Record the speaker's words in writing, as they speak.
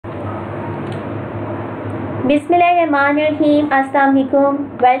Bismillahirrahmanirrahim.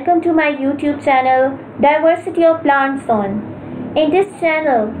 Assalamualaikum. Welcome to my YouTube channel Diversity of Plants On. In this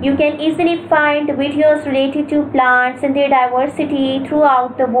channel, you can easily find videos related to plants and their diversity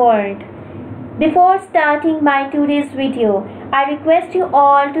throughout the world. Before starting my today's video, I request you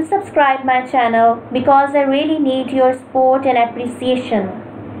all to subscribe my channel because I really need your support and appreciation.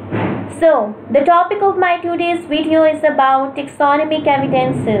 So, the topic of my today's video is about taxonomic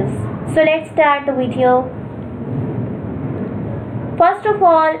evidences. So let's start the video. First of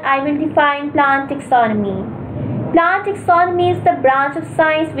all, I will define plant taxonomy. Plant taxonomy is the branch of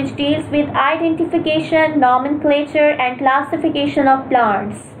science which deals with identification, nomenclature, and classification of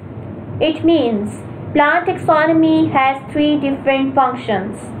plants. It means plant taxonomy has three different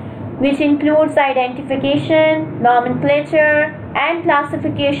functions, which includes identification, nomenclature, and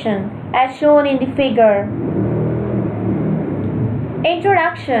classification as shown in the figure.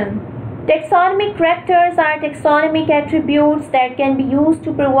 Introduction. Taxonomic characters are taxonomic attributes that can be used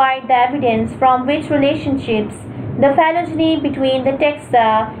to provide the evidence from which relationships, the phylogeny between the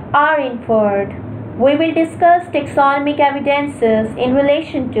taxa, are inferred. We will discuss taxonomic evidences in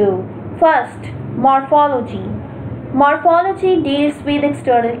relation to: first, morphology. Morphology deals with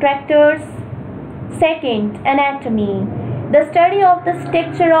external characters. Second, anatomy, the study of the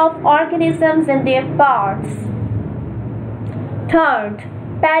structure of organisms and their parts. Third,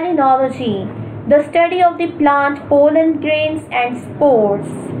 palynology, the study of the plant pollen grains and spores.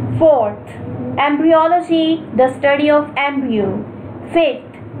 Fourth, embryology, the study of embryo.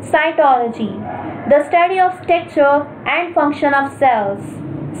 Fifth, cytology, the study of structure and function of cells.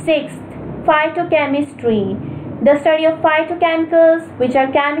 Sixth, phytochemistry, the study of phytochemicals, which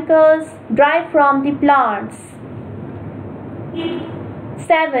are chemicals derived from the plants.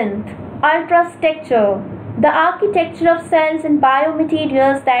 Seventh, ultrastructure, the architecture of cells and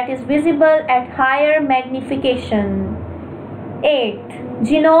biomaterials that is visible at higher magnification. 8th,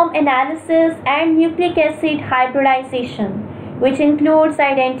 genome analysis and nucleic acid hybridization, which includes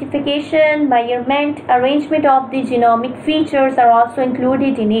identification, measurement, arrangement of the genomic features are also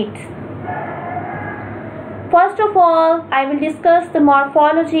included in it. First of all, I will discuss the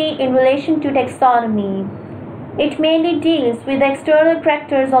morphology in relation to taxonomy. It mainly deals with the external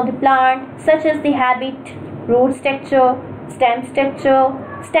characters of the plant, such as the habit, root structure,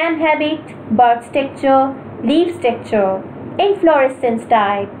 stem habit, bud structure, leaf structure, inflorescence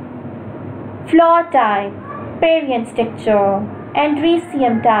type, flower type, parent structure,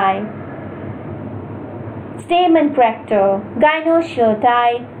 androecium type, stamen character, gynoecial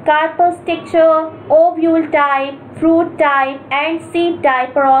type, carpel structure, ovule type, fruit type, and seed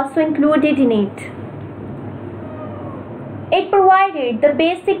type are also included in it. It provided the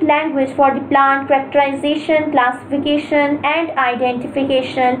basic language for the plant characterization, classification, and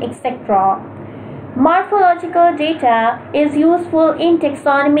identification, etc. Morphological data is useful in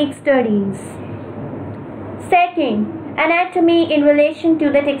taxonomic studies. Second, anatomy in relation to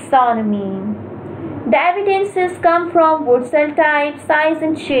the taxonomy. The evidences come from wood cell type, size,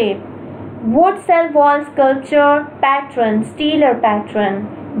 and shape, wood cell wall sculpture, pattern, stellar pattern,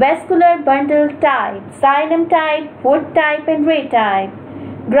 vascular bundle type, xylem type, wood type, and ray type,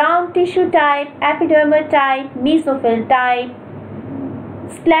 ground tissue type, epidermal type, mesophyll type,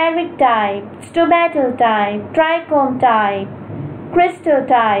 scleric type, stomatal type, trichome type, crystal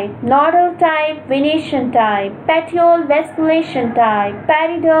type, nodal type, venation type, petiole vasculation type,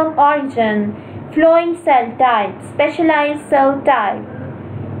 periderm origin, flowing cell type, specialized cell type.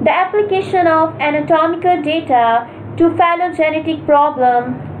 The application of anatomical data to phylogenetic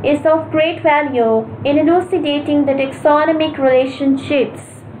problem is of great value in elucidating the taxonomic relationships.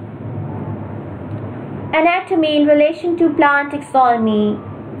 Anatomy in relation to plant taxonomy.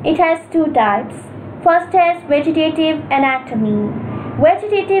 It has two types. First has vegetative anatomy.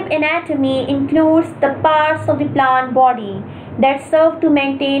 Vegetative anatomy includes the parts of the plant body that serve to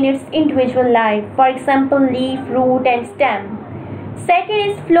maintain its individual life, for example leaf, root, and stem. Second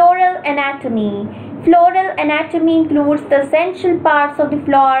is floral anatomy. Floral anatomy includes the essential parts of the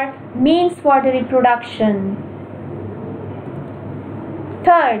flower, means for the reproduction.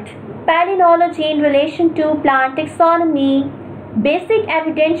 Third, palynology in relation to plant taxonomy. Basic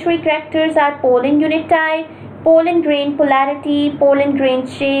evidentiary characters are pollen unit type, pollen grain polarity, pollen grain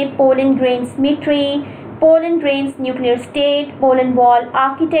shape, pollen grain symmetry, pollen grain's nuclear state, pollen wall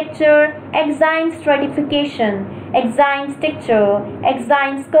architecture, exine stratification, exine structure,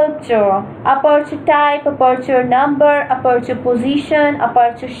 exine sculpture, aperture type, aperture number, aperture position,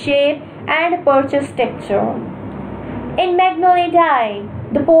 aperture shape, and aperture structure. In Magnolidae,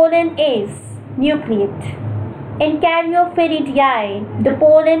 the pollen is nucleate. In Caryophyllidea, the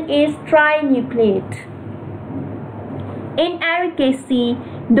pollen is trinucleate. In ericaceae,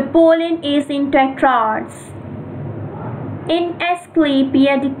 the pollen is in tetrads. In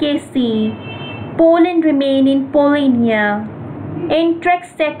Asclepiadicaceae, pollen remain in pollinia. In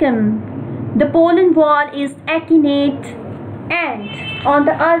Trextecum, the pollen wall is acuminate, and on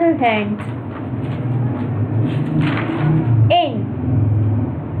the other hand, in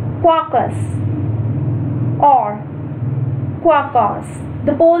Quercus or Quercus,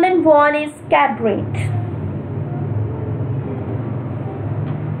 the pollen wall is cabrate.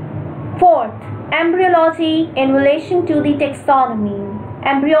 Fourth, embryology in relation to the taxonomy.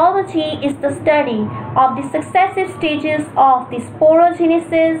 Embryology is the study of the successive stages of the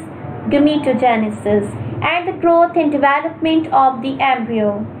sporogenesis, gametogenesis, and the growth and development of the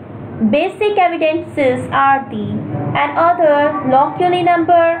embryo. Basic evidences are the and other loculi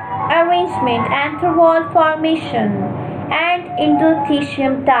number, arrangement, anther wall formation, and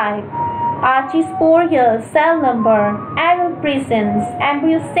endothecium type, archisporial cell number, aral presence,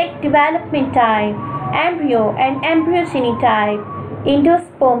 embryo sac development type, embryo and embryogeny type,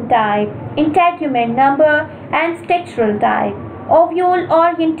 endosperm type, integument number and structural type, ovule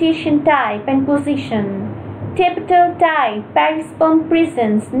orientation type and position, tapetal type, perisperm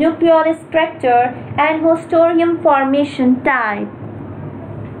presence, nucleolus structure, and hostorium formation type.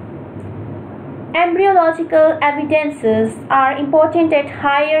 Embryological evidences are important at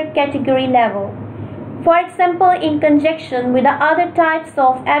higher category level. For example, in conjunction with the other types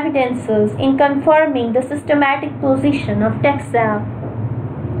of evidences in confirming the systematic position of taxa.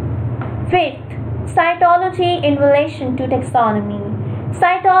 Fifth, cytology in relation to taxonomy.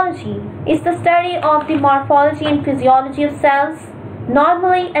 Cytology is the study of the morphology and physiology of cells.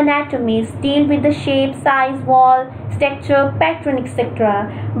 Normally, anatomies deal with the shape, size, wall, structure, pattern, etc.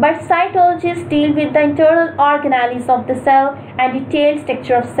 But cytologists deal with the internal organelles of the cell and detailed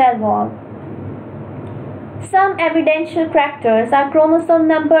structure of cell wall. Some evidential characters are chromosome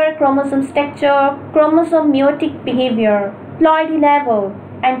number, chromosome structure, chromosome meiotic behavior, ploidy level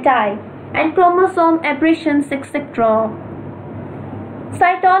and type, and chromosome aberrations, etc.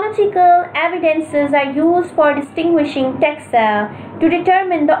 Cytological evidences are used for distinguishing taxa, to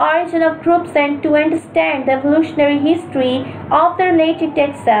determine the origin of groups, and to understand the evolutionary history of the related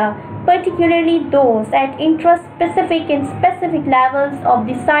taxa, particularly those at intraspecific and specific levels of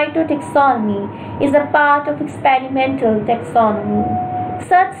the cytotaxonomy, is a part of experimental taxonomy.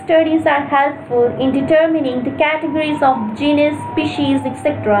 Such studies are helpful in determining the categories of genus, species,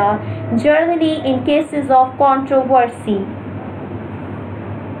 etc., generally in cases of controversy.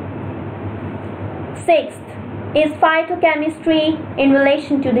 Sixth is phytochemistry in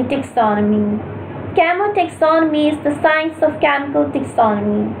relation to the taxonomy. Chemotaxonomy is the science of chemical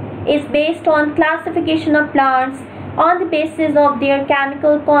taxonomy. It is based on classification of plants on the basis of their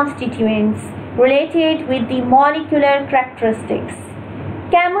chemical constituents related with the molecular characteristics.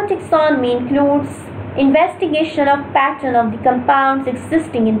 Chemotaxonomy includes investigation of pattern of the compounds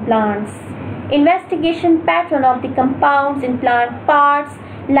existing in plants, investigation pattern of the compounds in plant parts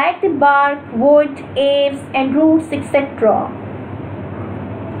like the bark, wood, leaves, and roots, etc.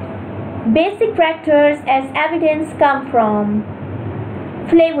 Basic characters as evidence come from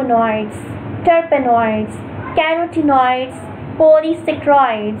flavonoids, terpenoids, carotenoids,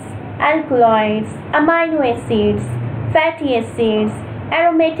 polysaccharides, alkaloids, amino acids, fatty acids,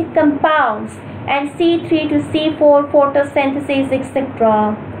 aromatic compounds, and C3 to C4 photosynthesis,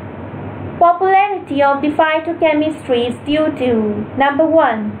 etc. Popularity of the phytochemistry is due to number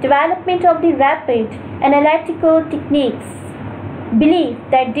 1. Development of the rapid analytical techniques. Belief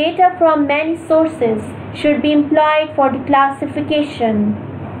that data from many sources should be employed for the classification.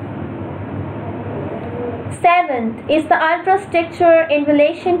 Seventh is the ultrastricture in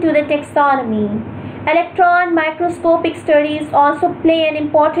relation to the taxonomy. Electron microscopic studies also play an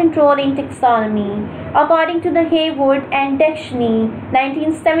important role in taxonomy. According to the Haywood and Deshny,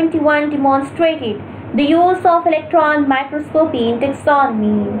 1971 demonstrated the use of electron microscopy in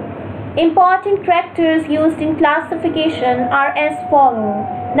taxonomy. Important characters used in classification are as follows.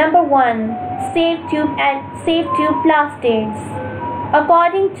 Number 1. Safe tube plastids.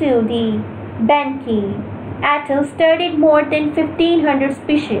 According to the Benke, Attal studied more than 1500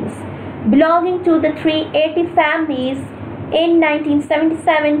 species belonging to the 380 families in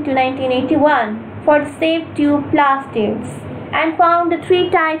 1977 to 1981 for the safe tube plastids and found the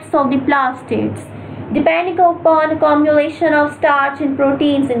 3 types of the plastids depending upon the accumulation of starch and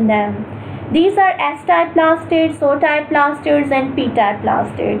proteins in them. These are S-type plastids, O-type plastids, and P-type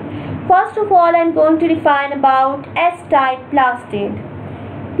plastid. First of all, I am going to define about S-type plastid.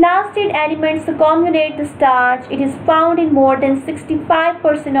 Plastid elements accumulate the starch. It is found in more than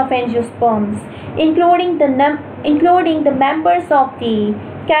 65% of angiosperms, including the members of the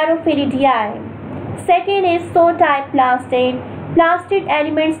Carophilidae. Second is sow-type plastid. Plastid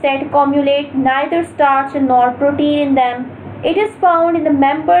elements that accumulate neither starch nor protein in them. It is found in the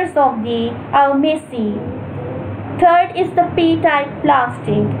members of the Almaceae. Third is the P-type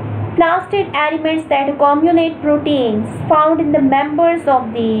plastid. Plastid elements that accumulate proteins found in the members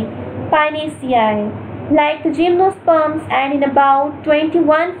of the Pinaceae, like the gymnosperms, and in about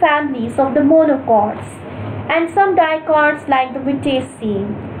 21 families of the monocots, and some dicots like the Vitaceae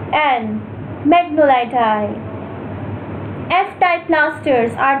and Magnolidae. F-type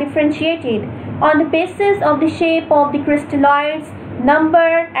plastids are differentiated on the basis of the shape of the crystalloids,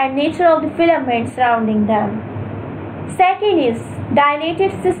 number, and nature of the filaments surrounding them. Second is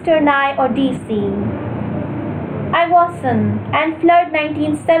dilated cisternae or DC. Iverson and Flood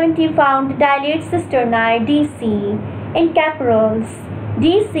 1970 found dilated cisternae DC in caprals.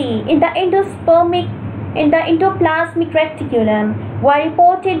 DC in the endoplasmic reticulum were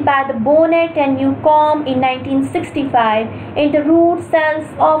reported by the Bonnet and Newcomb in 1965 in the root cells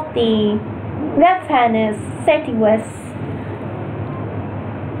of the Raphanus sativus.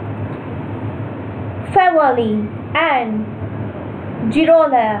 Favalli and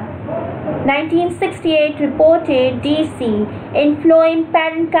Girola 1968 reported DC in phloem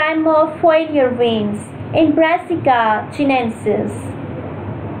parenchyma foliar veins in Brassica chinensis.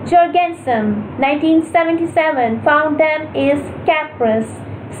 Jorgensen 1977 found them as caprous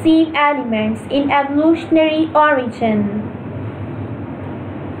sieve elements in evolutionary origin.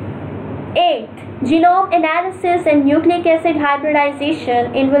 8. Genome analysis and nucleic acid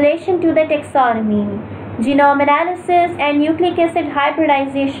hybridization in relation to the taxonomy. Genome analysis and nucleic acid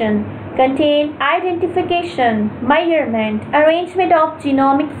hybridization contain identification, measurement, arrangement of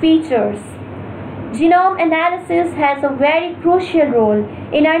genomic features. Genome analysis has a very crucial role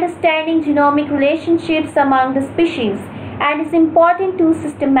in understanding genomic relationships among the species and is important to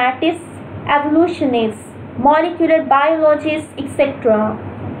systematists, evolutionists, molecular biologists, etc.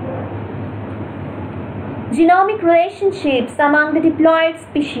 Genomic relationships among the diploid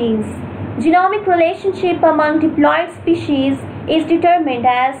species. Genomic relationship among diploid species is determined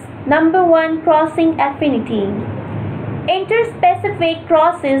as number 1, crossing affinity. Interspecific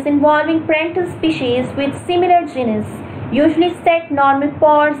crosses involving parental species with similar genus usually set normal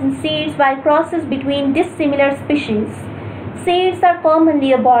pods in seeds, while crosses between dissimilar species. Seeds are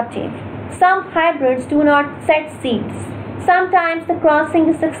commonly abortive. Some hybrids do not set seeds. Sometimes the crossing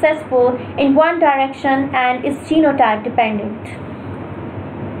is successful in one direction and is genotype dependent.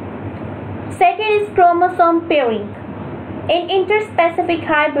 Second is chromosome pairing. In interspecific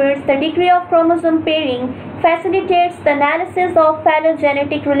hybrids, the degree of chromosome pairing facilitates the analysis of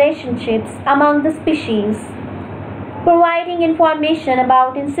phylogenetic relationships among the species, providing information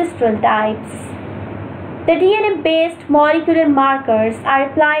about ancestral types. The DNA-based molecular markers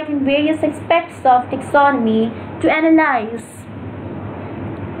are applied in various aspects of taxonomy to analyze.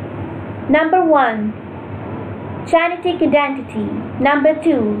 Number 1. Genetic identity. Number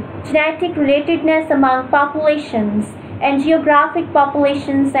 2. Genetic relatedness among populations and geographic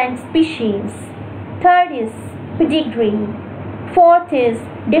populations and species. Third is pedigree. Fourth is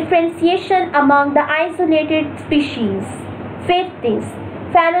differentiation among the isolated species. Fifth is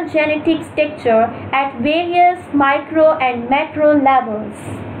phylogenetic structure at various micro and macro levels.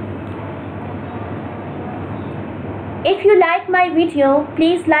 If you like my video,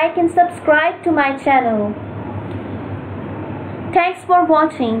 please like and subscribe to my channel. Thanks for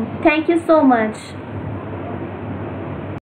watching. Thank you so much.